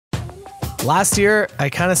Last year, I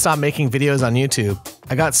kind of stopped making videos on YouTube.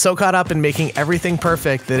 I got so caught up in making everything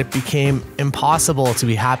perfect that it became impossible to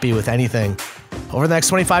be happy with anything. Over the next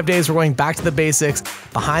 25 days, we're going back to the basics,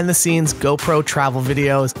 behind the scenes GoPro travel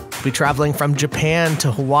videos. We'll be traveling from Japan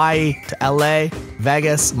to Hawaii to LA,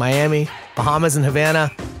 Vegas, Miami, Bahamas, and Havana,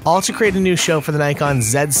 all to create a new show for the Nikon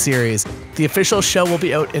Z series. The official show will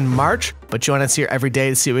be out in March, but join us here every day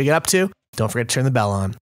to see what we get up to. Don't forget to turn the bell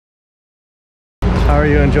on. How are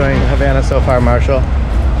you enjoying Havana so far, Marshall?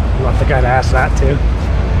 I'm not the guy to ask that to.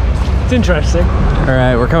 It's interesting. All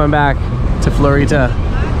right, we're coming back to Florita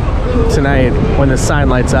tonight when the sign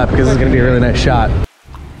lights up because it's going to be a really nice shot.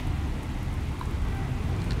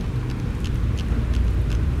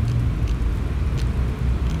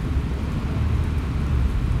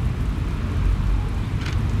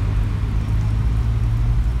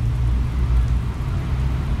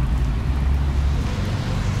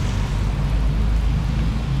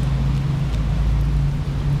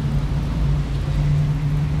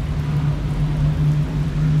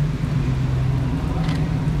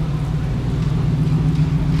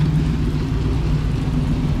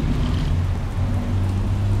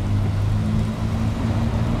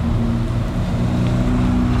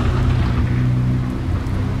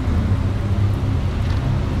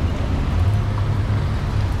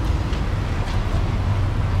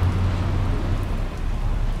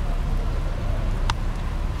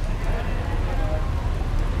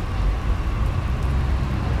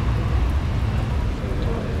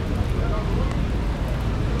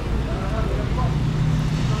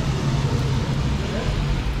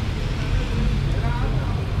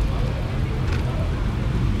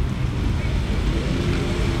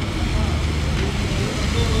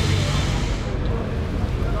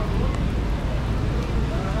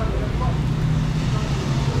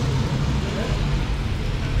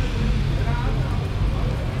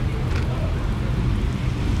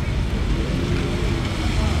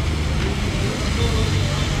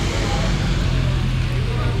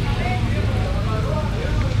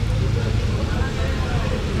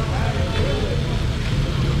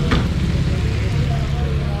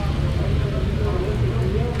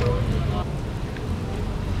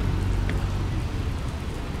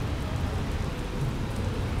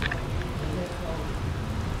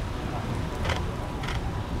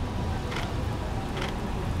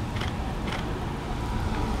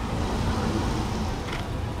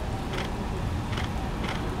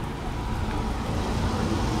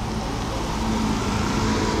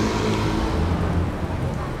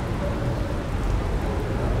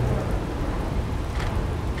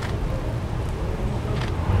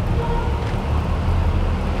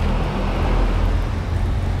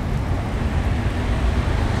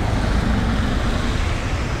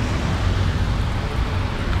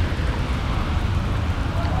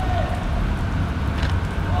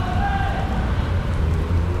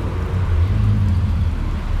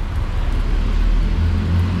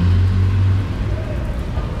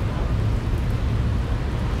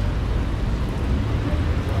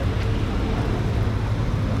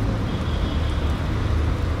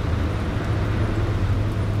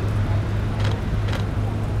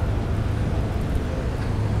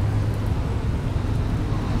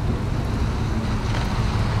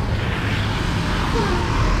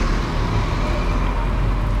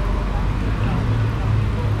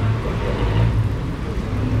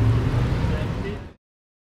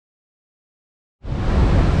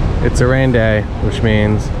 It's a rain day, which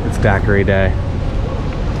means it's daiquiri day.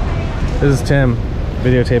 This is Tim,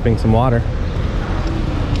 videotaping some water.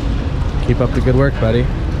 Keep up the good work, buddy.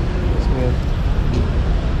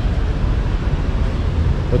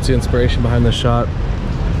 What's the inspiration behind this shot?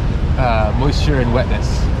 Moisture and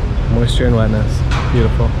wetness. Moisture and wetness.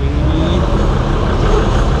 Beautiful.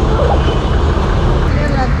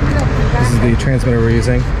 This is the transmitter we're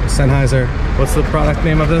using. Sennheiser. What's the product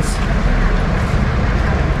name of this?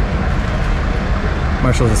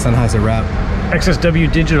 Marshall's a Sennheiser rep.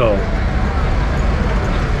 XSW Digital.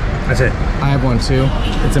 That's it. I have one too.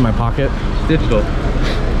 It's in my pocket. Digital.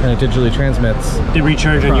 And it digitally transmits. They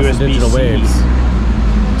recharge on across the digital USB-C. waves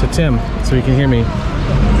to Tim, so he can hear me.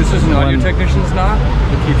 This is an audio technician's knot.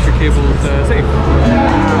 It keeps your cables safe.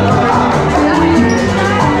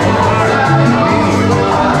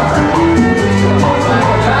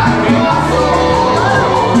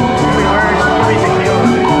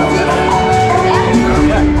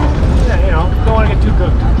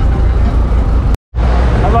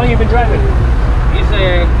 How long have you been driving?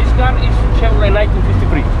 This car is Chevrolet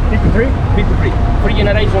 1953. 53? 53. Three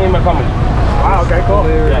generations in my family. Wow, okay, cool.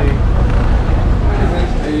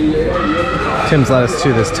 Tim's led us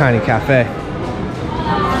to this tiny cafe.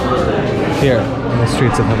 here on the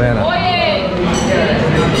streets of Havana.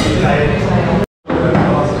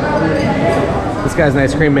 This guy's an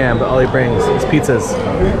ice cream man, but all he brings is pizzas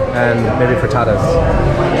and maybe frittatas.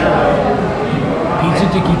 Pizza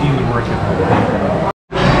chiquitini working.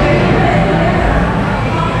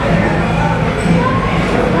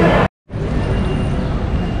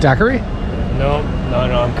 Daiquiri? No,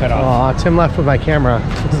 I'm cut off. Aw, Tim left with my camera.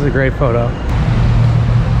 This is a great photo.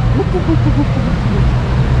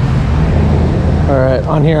 All right,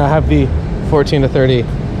 on here I have the 14-30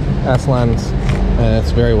 S lens, and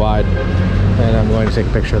it's very wide. And I'm going to take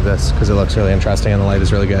a picture of this because it looks really interesting and the light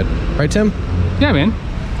is really good. Right, Tim? Yeah, man.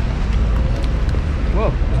 Whoa,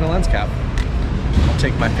 there's no lens cap. I'll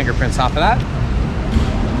take my fingerprints off of that.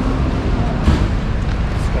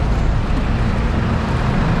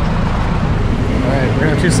 All right, we're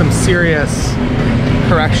gonna do some serious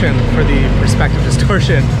correction for the perspective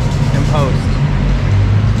distortion in post,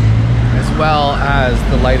 as well as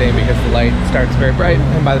the lighting, because the light starts very bright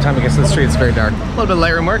and by the time it gets to the street it's very dark. A little bit of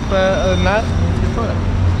Lightroom work, but other than that, it's a good photo.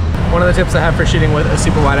 One of the tips I have for shooting with a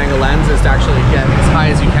super wide angle lens is to actually get as high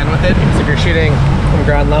as you can with it, because if you're shooting from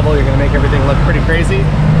ground level you're going to make everything look pretty crazy,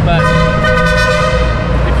 but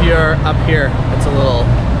if you're up here it's a little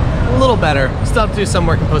better. Still have to do some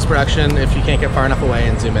work in post-production if you can't get far enough away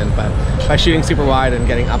and zoom in, but by shooting super wide and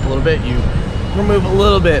getting up a little bit you remove a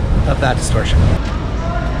little bit of that distortion.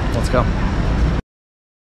 Let's go.